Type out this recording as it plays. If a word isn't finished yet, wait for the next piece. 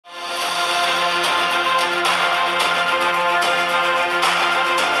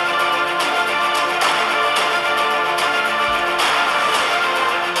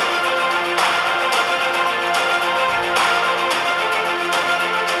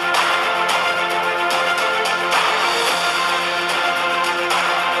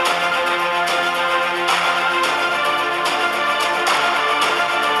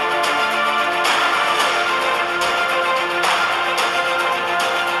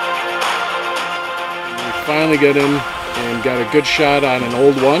finally got in and got a good shot on an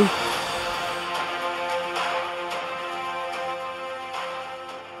old one.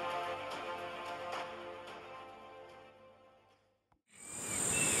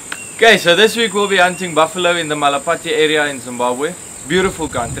 Okay, so this week we'll be hunting buffalo in the Malapati area in Zimbabwe. Beautiful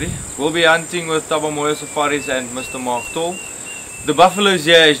country. We'll be hunting with Thaba Mmoyo Safaris and Mr. Mark Tall. The buffaloes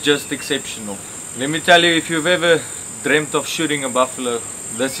here is just exceptional. Let me tell you, if you've ever dreamt of shooting a buffalo,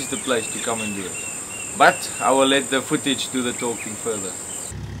 this is the place to come and do it. But I will let the footage do the talking further.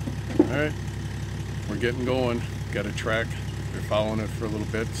 Alright, we're getting going. Got a track. We're following it for a little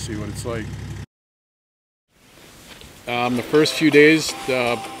bit to see what it's like. The first few days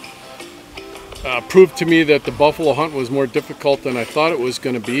proved to me that the buffalo hunt was more difficult than I thought it was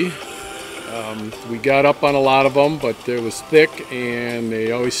going to be. We got up on a lot of them, but it was thick and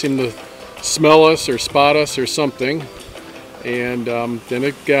they always seemed to smell us or spot us or something. And then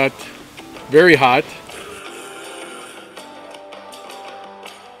it got very hot.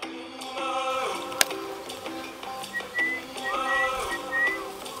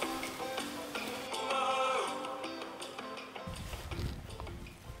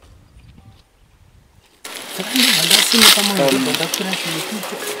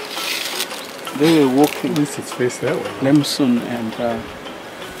 They were walking. At least it's faced that way. Remington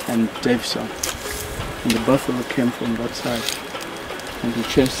and Davison. And the buffalo came from that side. And we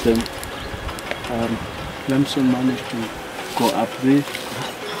chased them. Remington managed to go up there.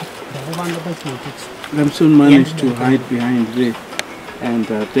 Remington managed to hide behind there. And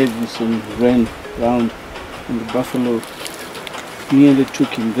Davison ran round. And the buffalo nearly took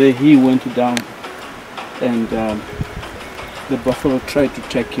him there. He went down. And the buffalo tried to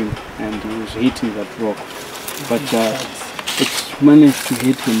take him and he was hitting that rock, but it managed to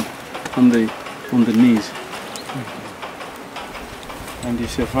hit him on the knees, and he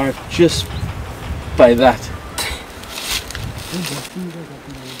survived just by that.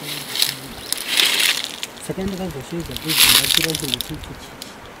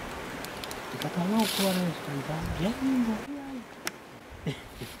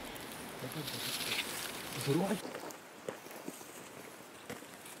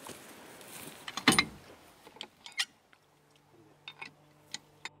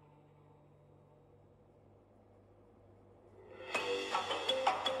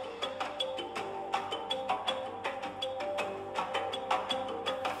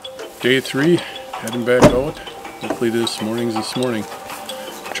 Day 3, heading back out. Hopefully this morning.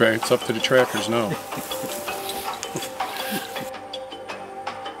 It's up to the trackers now.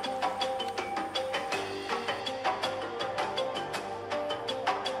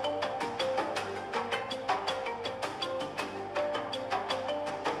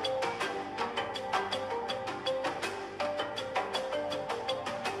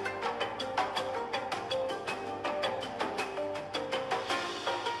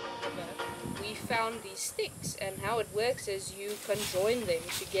 Found these sticks, and how it works is you can join them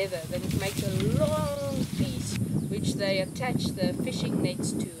together, then it makes a long piece which they attach the fishing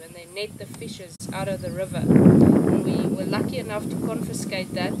nets to, and they net the fishes out of the river. And we were lucky enough to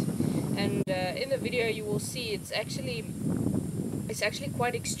confiscate that, and in the video you will see it's actually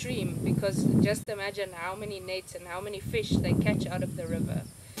quite extreme, because just imagine how many nets and how many fish they catch out of the river.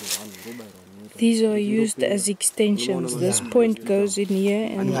 These are used as extensions. This point goes in here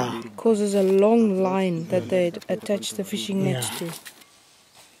and causes a long line that they attach the fishing nets to.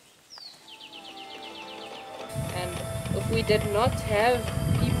 And if we did not have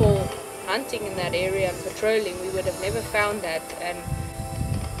people hunting in that area and patrolling, we would have never found that. And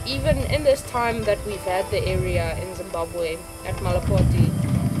even in this time that we've had the area in Zimbabwe at Malapati,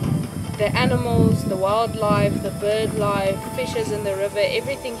 the animals, the wildlife, the bird life, fishes in the river,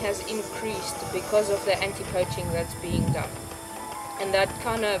 everything has increased because of the anti-poaching that's being done. And that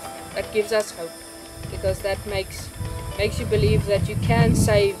gives us hope, because that makes you believe that you can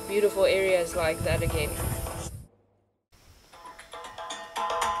save beautiful areas like that again.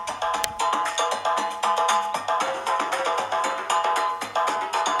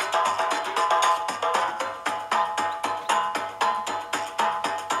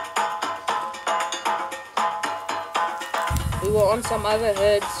 We were on some other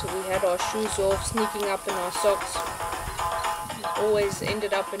herds, we had our shoes off, sneaking up in our socks. Always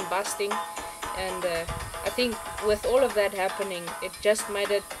ended up in busting, and I think with all of that happening, it just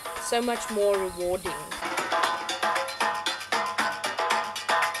made it so much more rewarding.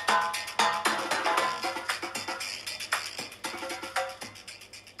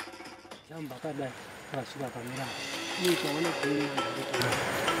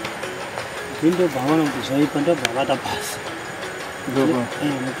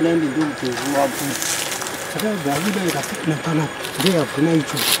 He's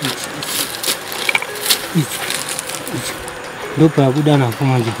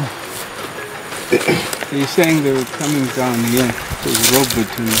saying they were coming down here with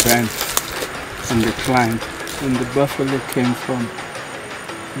Robert and Ben and the client, and the buffalo came from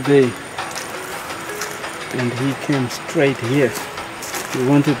there, and he came straight here. He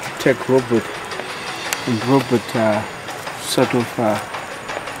wanted to take Robert, and Robert sort of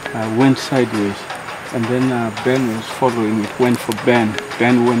went sideways, and then Ben was following it, went for Ben.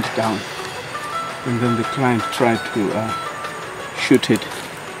 Ben went down, and then the client tried to shoot it.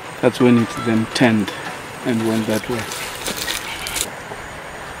 That's when it then turned and went that way.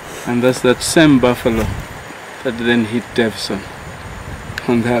 And that's that same buffalo that then hit Davison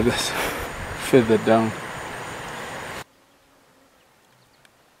on the other side, further down.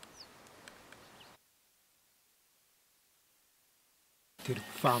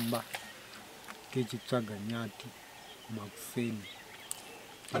 Famba kechitsvaga nyati makuseni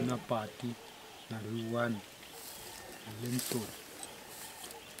ina pati na Rwanda Lemsoni.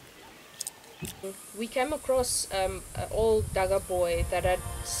 We came across an old Daga boy that had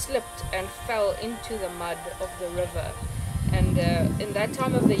slipped and fell into the mud of the river, and in that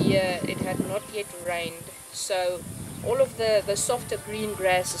time of the year it had not yet rained, so all of the softer green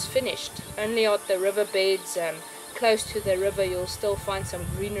grass is finished. Only at the riverbeds and close to the river you'll still find some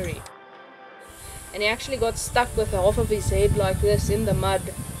greenery. And he actually got stuck with half of his head like this in the mud,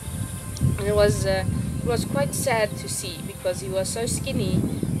 and it was quite sad to see, because he was so skinny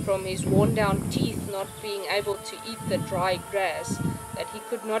from his worn down teeth not being able to eat the dry grass that he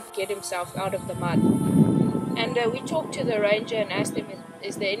could not get himself out of the mud. And we talked to the ranger and asked him,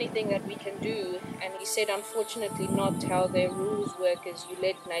 is there anything that we can do? And he said, unfortunately not. How their rules work is you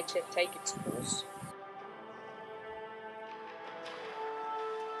let nature take its course.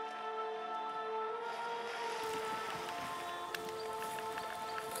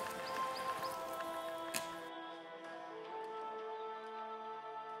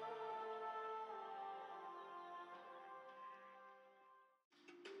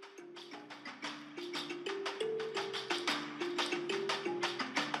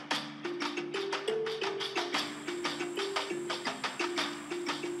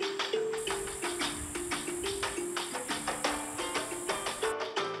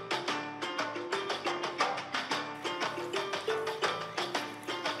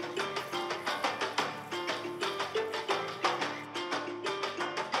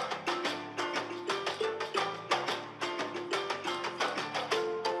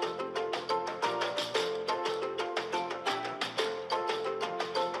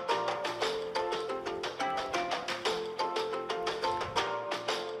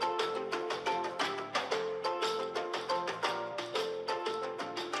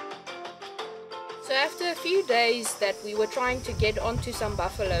 So after a few days that we were trying to get onto some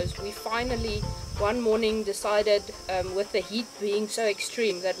buffaloes, we finally one morning decided, with the heat being so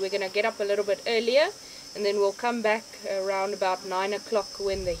extreme, that we're going to get up a little bit earlier, and then we'll come back around about 9 o'clock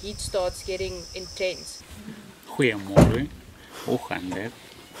when the heat starts getting intense. Goeiemorgen, hoe gaan het?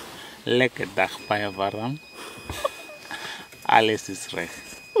 Lekker dag bij warm. Alles is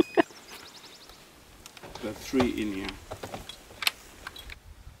recht. There are 3 in here.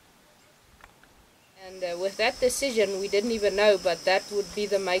 And with that decision, we didn't even know, but that would be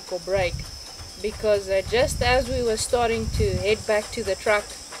the make or break, because just as we were starting to head back to the truck,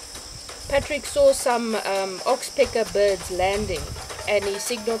 Patrick saw some oxpecker birds landing, and he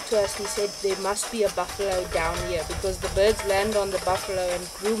signaled to us. He said there must be a buffalo down here, because the birds land on the buffalo and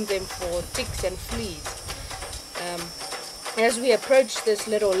groom them for ticks and fleas. As we approached this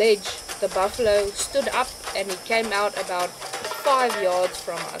little ledge, the buffalo stood up and he came out about 5 yards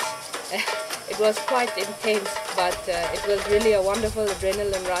from us. It was quite intense, but it was really a wonderful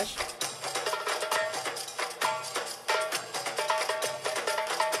adrenaline rush.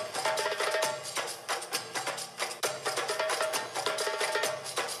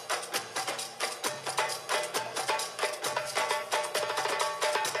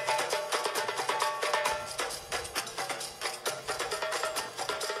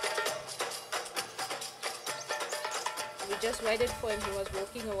 We just waited for him. He was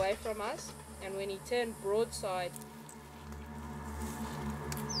walking away from us, and when he turned broadside,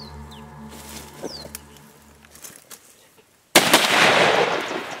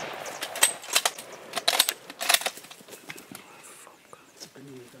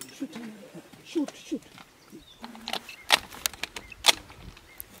 Shoot.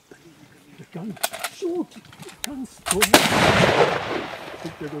 Don't shoot. Don't stop.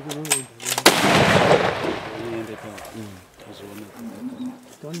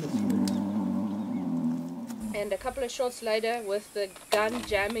 Don't And a couple of shots later, with the gun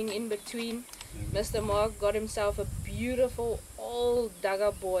jamming in between, Mr. Mark got himself a beautiful old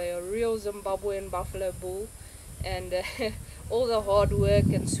Daga boy, a real Zimbabwean buffalo bull. And all the hard work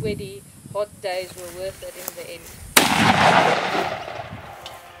and sweaty hot days were worth it in the end.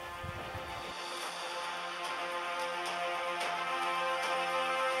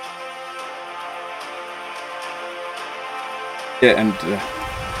 Yeah,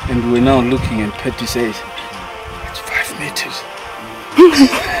 and we're now looking, and Patty says, it's 5 meters.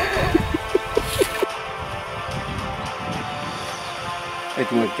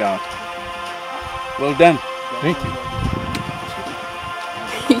 It worked out. Well done. Thank you.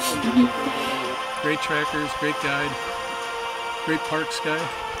 Great trackers, great guide, great parks guy.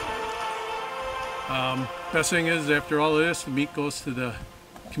 Best thing is, after all of this, the meat goes to the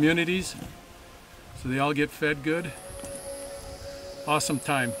communities, so they all get fed good. Awesome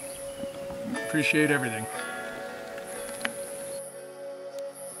time. Appreciate everything.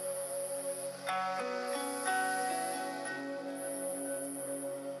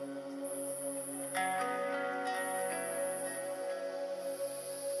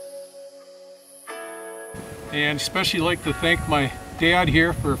 And especially like to thank my dad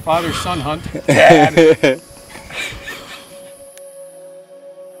here for father-son hunt. Dad.